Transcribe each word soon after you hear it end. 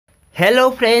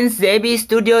Hello friends, JB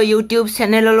Studio YouTube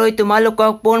channelলৈ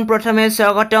তোমালোকক পোন প্ৰথমে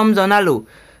স্বাগতম জনালো।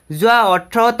 যোৱা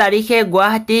 18 তাৰিখে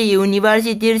গুৱাহাটী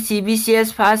ইউনিভাৰ্চিটিৰ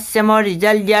CBCS ফাৰ্ষ্ট সেমৰ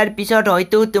ৰিজাল্ট দিয়াৰ পিছত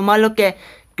হয়তো তোমালোকে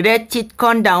গ্ৰেড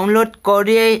शीटখন ডাউনলোড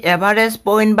কৰি এভাৰেজ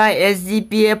পইণ্ট বা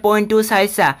SGPA পইণ্টটো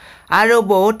চাইছা আৰু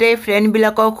বহুতে ফ্ৰেণ্ড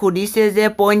বিলাকক খুদিছে যে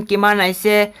পইণ্ট কিমান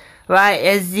আইছে বা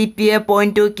SGPA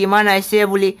পইণ্টটো কিমান আইছে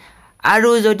বুলি আৰু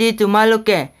যদি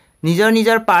তোমালোকে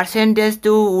নিজৰ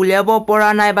পাৰ্সেন্টেজটো উলিয়াব পৰা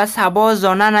নাই বা চাব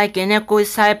জনা নাই কেনেকৈ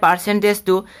চাই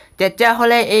পাৰ্সেন্টেজটো তেতিয়া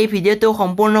হলে এই ভিডিওটো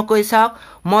সম্পূৰ্ণকৈ চাওক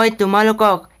মই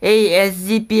তোমালোকক এই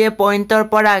SGPA পইণ্টৰ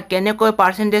পৰা কেনেকৈ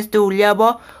পাৰ্সেন্টেজটো উলিয়াব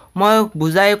মই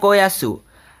বুজাই কৈ আছো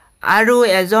আৰু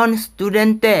এজন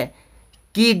ষ্টুডেন্টে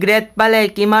কি গ্ৰেড পালে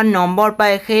কিমান নম্বৰ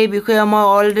পায় সেই বিষয়ে মই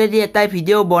অলৰেডি এটা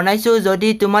ভিডিও বনাইছো যদি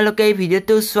তোমালোকে এই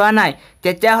ভিডিওটো চোৱা নাই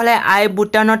তেতিয়া হলে আই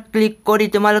বুটানত ক্লিক কৰি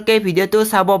তোমালোকে ভিডিওটো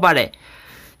চাব পাৰে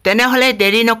তেনেহলে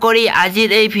দেৰি নকৰি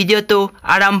আজিৰ এই ভিডিওটো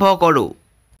আৰম্ভ কৰো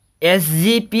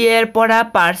SGPA ৰ পৰা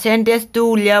পাৰ্সেন্টেজটো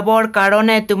উলিয়াবৰ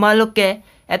কাৰণে তোমালোকে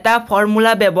এটা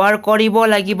ফৰ্মুলা ব্যৱহাৰ কৰিব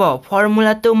লাগিব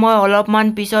ফৰ্মুলাটো মই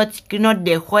অলপমান পিছত স্ক্ৰিনত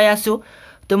দেখুৱাই আছো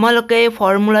তোমালোকে এই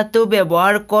ফৰ্মুলাটো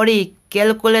ব্যৱহাৰ কৰি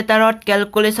ক্যালকুলেটৰত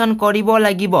ক্যালকুলেশন কৰিব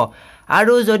লাগিব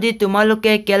আৰু যদি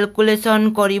তোমালোকে ক্যালকুলেশন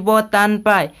কৰিব টান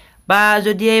পায় বা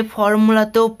যদি এই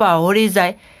ফৰ্মুলাটো পাহৰি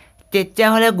যায় তেতিয়া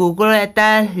হলে গুগলৰ এটা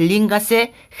লিংক আছে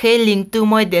সেই লিংকটো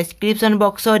মই ডেসক্ৰিপচন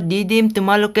বক্সত দি দিম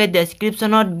তোমালোকে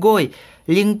ডেসক্ৰিপচনত গৈ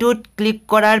লিংকটোত ক্লিক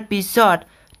কৰাৰ পিছত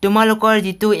তোমালোকৰ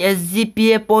যেটো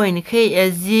SGPA পইণ্ট সেই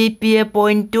SGPA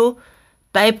পইণ্টটো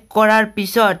টাইপ কৰাৰ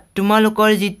পিছত তোমালোকৰ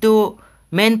যেটো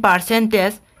মেইন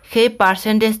পাৰ্সেন্টেজ সেই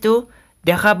পাৰ্সেন্টেজটো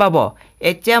দেখা পাব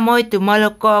এতিয়া মই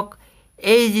তোমালোকক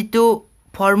এই যেটো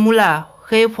ফৰ্মুলা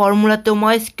সেই ফৰ্মুলাটো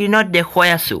মই স্ক্ৰিনত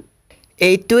দেখুৱাই আছো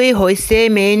এইটোই হৈছে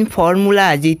মেইন ফৰ্মুলা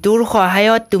যেটোৰ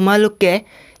সহায়ত তোমালোকে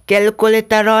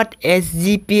ক্যালকুলেটৰত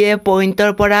SGPA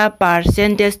পইণ্টৰ পৰা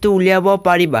পাৰ্সেন্টেজটো উলিয়াব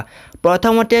পাৰিবা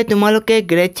প্ৰথমতে তোমালোকে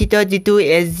গ্ৰেড शीटত যেটো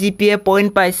SGPA পইণ্ট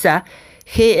পাইছা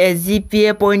সেই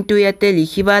SGPA পইণ্টটো ইয়াতে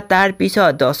লিখিবা তাৰ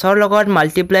পিছত 10 ৰ লগত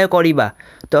মাল্টিপ্লাই কৰিবা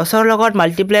 10 ৰ লগত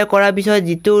মাল্টিপ্লাই কৰাৰ পিছত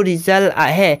যেটো ৰিজাল্ট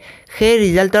আহে সেই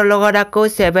ৰিজাল্টৰ লগত আকৌ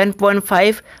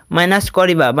 7.5 মাইনাস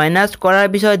কৰিবা মাইনাস কৰাৰ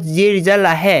পিছত যি ৰিজাল্ট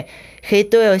আহে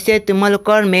সেইটো হৈছে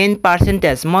তোমালোকৰ মেইন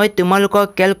পাৰ্সেন্টেজ মই তোমালোকক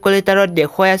ক্যালকুলেটৰত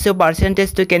দেখুৱাই আছো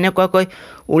পাৰ্সেন্টেজটো কেনেকৈ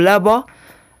উলাব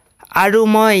আৰু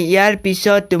মই ইয়াৰ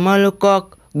পিছত তোমালোকক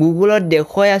গুগলত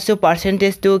দেখুৱাই আছো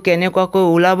পাৰ্সেন্টেজটো কেনেকৈ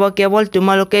উলাব কেৱল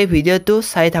তোমালোকে ভিডিওটো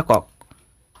চাই থাকক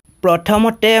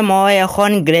প্ৰথমতে মই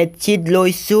এখন গ্ৰেড शीट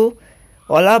লৈছো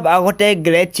অলপ আগতে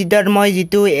গ্ৰেড शीटত মই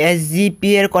যেটো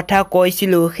SGPA ৰ কথা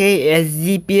কৈছিলো সেই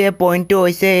SGPA পইণ্টটো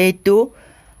হৈছে এইটো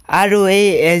আৰু এই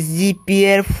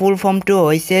SGPA ৰ ফুল ফৰ্মটো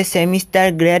হৈছে সেমিস্টাৰ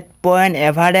গ্ৰেড পইণ্ট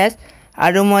এভাৰেজ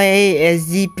আৰু মই এই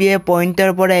SGPA পইণ্টৰ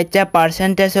পৰা এটা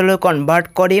পাৰ্সেন্টেজলৈ কনভাৰ্ট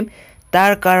কৰিম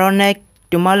তাৰ কাৰণে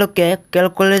তোমালোকে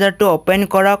ক্যালকুলেটৰটো ওপেন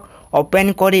কৰক ওপেন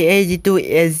কৰি এই যেটো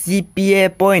SGPA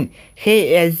পইণ্ট সেই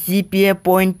SGPA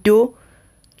পইণ্টটো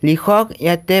লিখক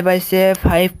ইয়াতে পাইছে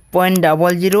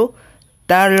 5.00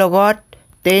 তাৰ লগত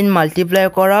 10 মাল্টিপ্লাই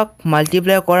কৰক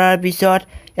মাল্টিপ্লাই কৰাৰ পিছত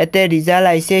এতে ৰিজাল্ট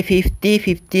আইছে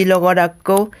 50 লগত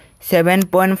আকৌ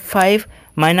 7.5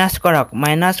 মাইনাস কৰক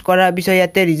মাইনাস কৰাৰ পিছত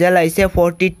ইয়াতে ৰিজাল্ট আইছে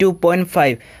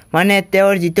 42.5 মানে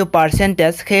তেওঁৰ যেটো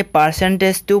পাৰ্সেন্টেজ সেই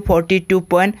পাৰ্সেন্টেজটো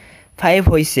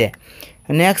 42.5 হৈছে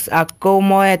নেক্সট আকৌ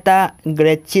মই এটা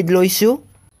গ্ৰেড शीट লৈছো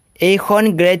এইখন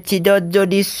গ্ৰেড शीटত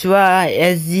যদি সোৱা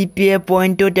SGPA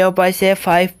পইণ্টটো তেওঁ পাইছে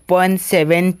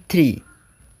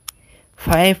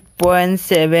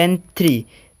 5.73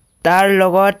 তাৰ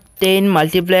লগত 10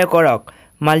 মাল্টিপ্লাই কৰক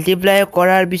মাল্টিপ্লাই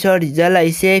কৰাৰ পিছত ৰিজাল্ট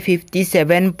আইছে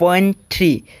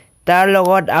 57.3 তাৰ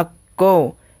লগত আকৌ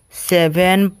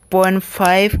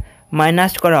 7.5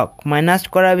 মাইনাস কৰক মাইনাস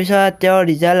কৰাৰ পিছত তেওঁৰ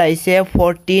ৰিজাল্ট আইছে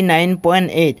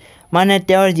 49.8 মানে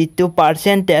তেওঁৰ যেটো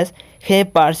পাৰ্সেন্টেজ সেই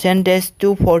পাৰ্সেন্টেজটো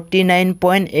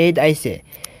 49.8 আইছে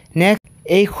নেক্সট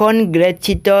এইখন গ্ৰেড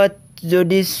शीटত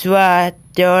যদি সোৱা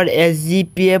তেওঁৰ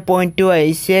SGPA পইণ্টটো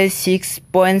আইছে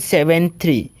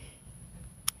 6.73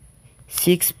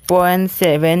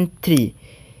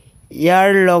 ইয়াৰ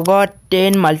লগত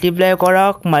 10 মাল্টিপ্লাই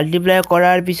কৰক মাল্টিপ্লাই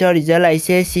কৰাৰ পিছত ৰিজাল্ট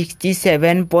আইছে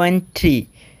 67.3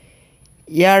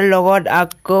 ইয়াৰ লগত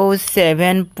আকৌ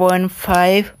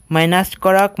 7.5 মাইনাস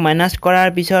কৰক মাইনাস কৰাৰ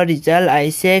পিছত ৰিজাল্ট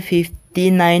আইছে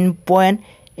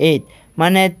 59.8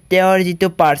 মানে তেওঁৰ যেটো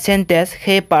পাৰ্সেন্টেজ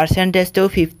সেই পাৰ্সেন্টেজটো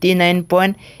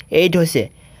 59.8 হৈছে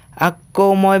আকৌ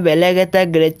মই বেলেগ এটা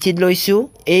গ্ৰেড शीट লৈছো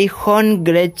এইখন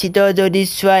গ্ৰেড शीटত যদি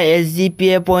সোৱা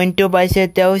SGPA পইণ্টটো পাইছে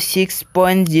তেওঁ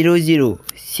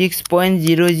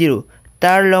 6.00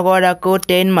 তাৰ লগত আকৌ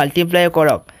 10 মাল্টিপ্লাই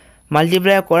কৰক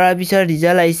মাল্টিপ্লাই কৰাৰ পিছত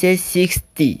ৰিজাল্ট আইছে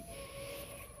 60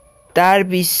 তাৰ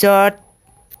পিছত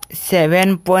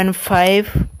 7.5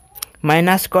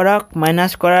 মাইনাছ কৰক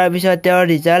মাইনাছ কৰাৰ পিছত তেওঁৰ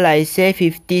ৰিজাল্ট আহিছে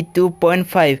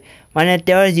 52.5 মানে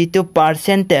তেওঁৰ যিটো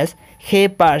পাৰ্চেন্টেজ সেই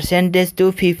পাৰ্চেন্টেজটো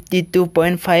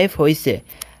 52.5 হৈছে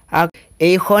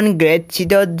এইখন গ্ৰেড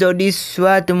शीटত যদি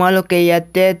চোৱা তোমালোকে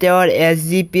ইয়াতে তেওঁৰ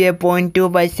SGPA পইণ্টটো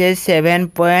পাইছে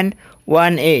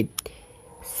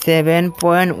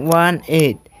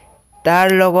 7.18 তাৰ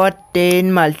লগত 10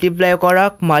 মাল্টিপ্লাই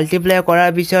কৰক মাল্টিপ্লাই কৰাৰ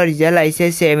পিছত ৰিজাল্ট আহিছে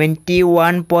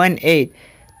 71.8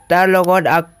 তাৰ লগত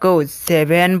আকৌ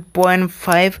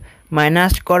 7.5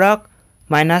 মাইনাছ কৰক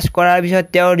মাইনাছ কৰাৰ পিছত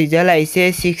তেওঁৰ ৰিজাল্ট আহিছে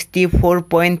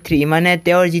 64.3 মানে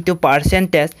তেওঁৰ যিটো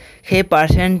পাৰ্চেন্টেজ সেই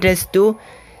পাৰ্চেন্টেজটো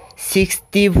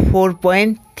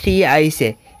 64.3 আহিছে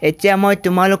এতিয়া মই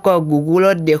তোমালোকক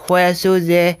গুগলত দেখুৱাই আছো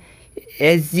যে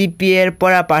SGPA ৰ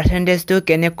পৰা পাৰ্চেন্টেজটো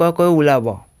কেনেকৈ ওলাব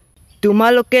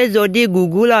তোমালোকে যদি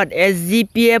গুগলত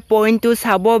SGPA পইণ্টটো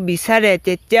চাব বিচাৰে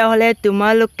তেতিয়া হলে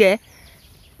তোমালোকে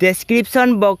ডেসক্ৰিপচন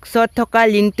বক্সত থকা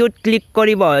লিংকটোত ক্লিক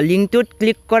কৰিব লিংকটোত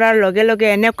ক্লিক কৰাৰ লগে লগে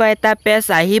এনেকৈ এটা পেজ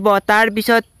আহিব তাৰ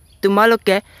পিছত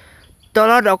তোমালোকে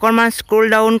তলত অকমান স্ক্ৰল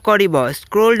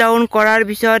ডাউন কৰাৰ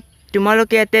পিছত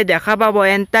তোমালোকে এতে দেখা পাব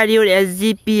এন্টাৰ ইউৰ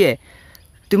SGPA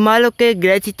তোমালোকে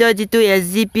গ্ৰেড शीटত যিটো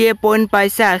SGPA পইণ্ট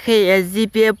পাইছা সেই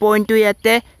SGPA পইণ্টটো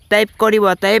ইয়াতে টাইপ কৰি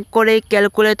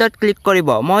ক্যালকুলেটৰত ক্লিক কৰিব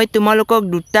মই তোমালোকক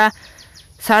দুটা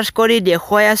সাৰ্চ কৰি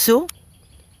দেখুৱাই আছো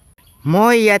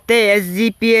মই ইয়াতে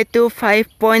SGPA টো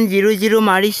 5.00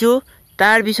 মাৰিছো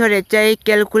তাৰ পিছত এতিয়া এই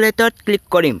ক্যালকুলেটৰত ক্লিক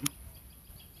কৰিম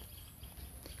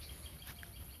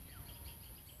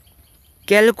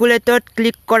ক্যালকুলেটৰত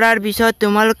ক্লিক কৰাৰ পিছত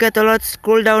তোমালোকে তলত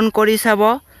স্ক্ৰল ডাউন কৰি চাব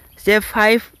যে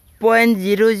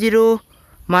 5.00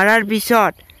 মাৰাৰ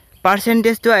পিছত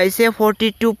পাৰ্চেন্টেজটো আহিছে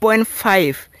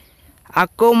 42.5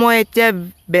 আকৌ মই এতিয়া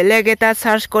বেলেগ এটা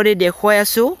সাৰ্চ কৰি দেখুৱাই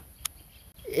আছো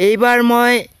এইবাৰ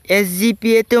মই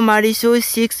SGPA টো মাৰিছো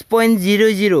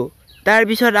 6.00 তাৰ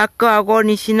পিছত আকৌ আগৰ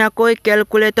নিচিনাকৈ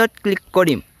ক্যালকুলেটৰত ক্লিক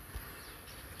কৰিম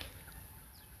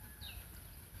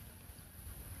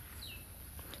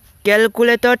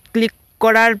ক্যালকুলেটৰত ক্লিক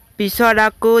কৰাৰ পিছত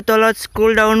আকৌ তলত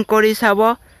স্ক্ৰল ডাউন কৰি চাব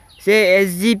যে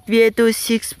SGPA টো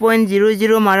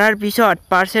 6.00 মাৰাৰ পিছত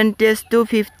পাৰ্চেন্টেজটো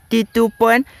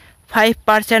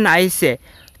 52.5% আহিছে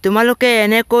তোমালোকে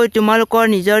এনেকৈ তোমালোকৰ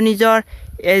নিজৰ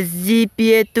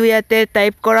SGPA টো ইয়াতে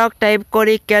টাইপ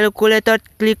কৰি ক্যালকুলেটৰত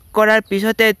ক্লিক কৰাৰ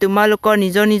পিছতে তোমালোকৰ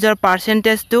নিজৰ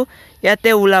পাৰ্চেন্টেজটো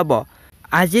ইয়াতে ওলাব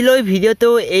আজিলৈ ভিডিওটো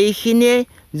এইখিনিয়ে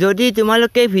যদি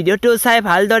তোমালোকে ভিডিওটো চাই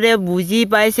ভালদৰে বুজি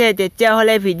পাইছে তেতিয়া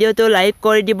হলে ভিডিওটো লাইক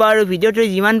কৰি দিব আৰু ভিডিওটো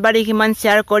যিমান পাৰি সিমান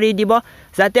শেয়াৰ কৰি দিব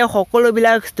যাতে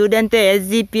সকলোবিলাক ষ্টুডেন্টে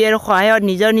SGPA ৰ সহায়ত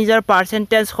নিজৰ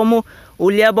পাৰ্চেন্টেজ সমূহ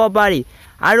উলিয়াব পাৰি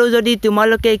আৰু যদি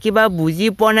তোমালোকে কিবা বুজি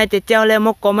পোৱা নাই তেতিয়া হলে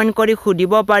মোক কমেন্ট কৰি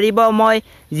সুধিব পাৰিব মই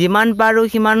যিমান পাৰো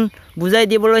সিমান বুজাই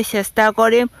দিবলৈ চেষ্টা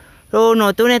কৰিম আৰু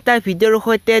নতুন এটা ভিডিওৰ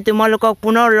সৈতে তোমালোকক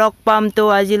পুনৰ লগ পাম তো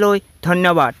আজিলৈ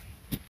ধন্যবাদ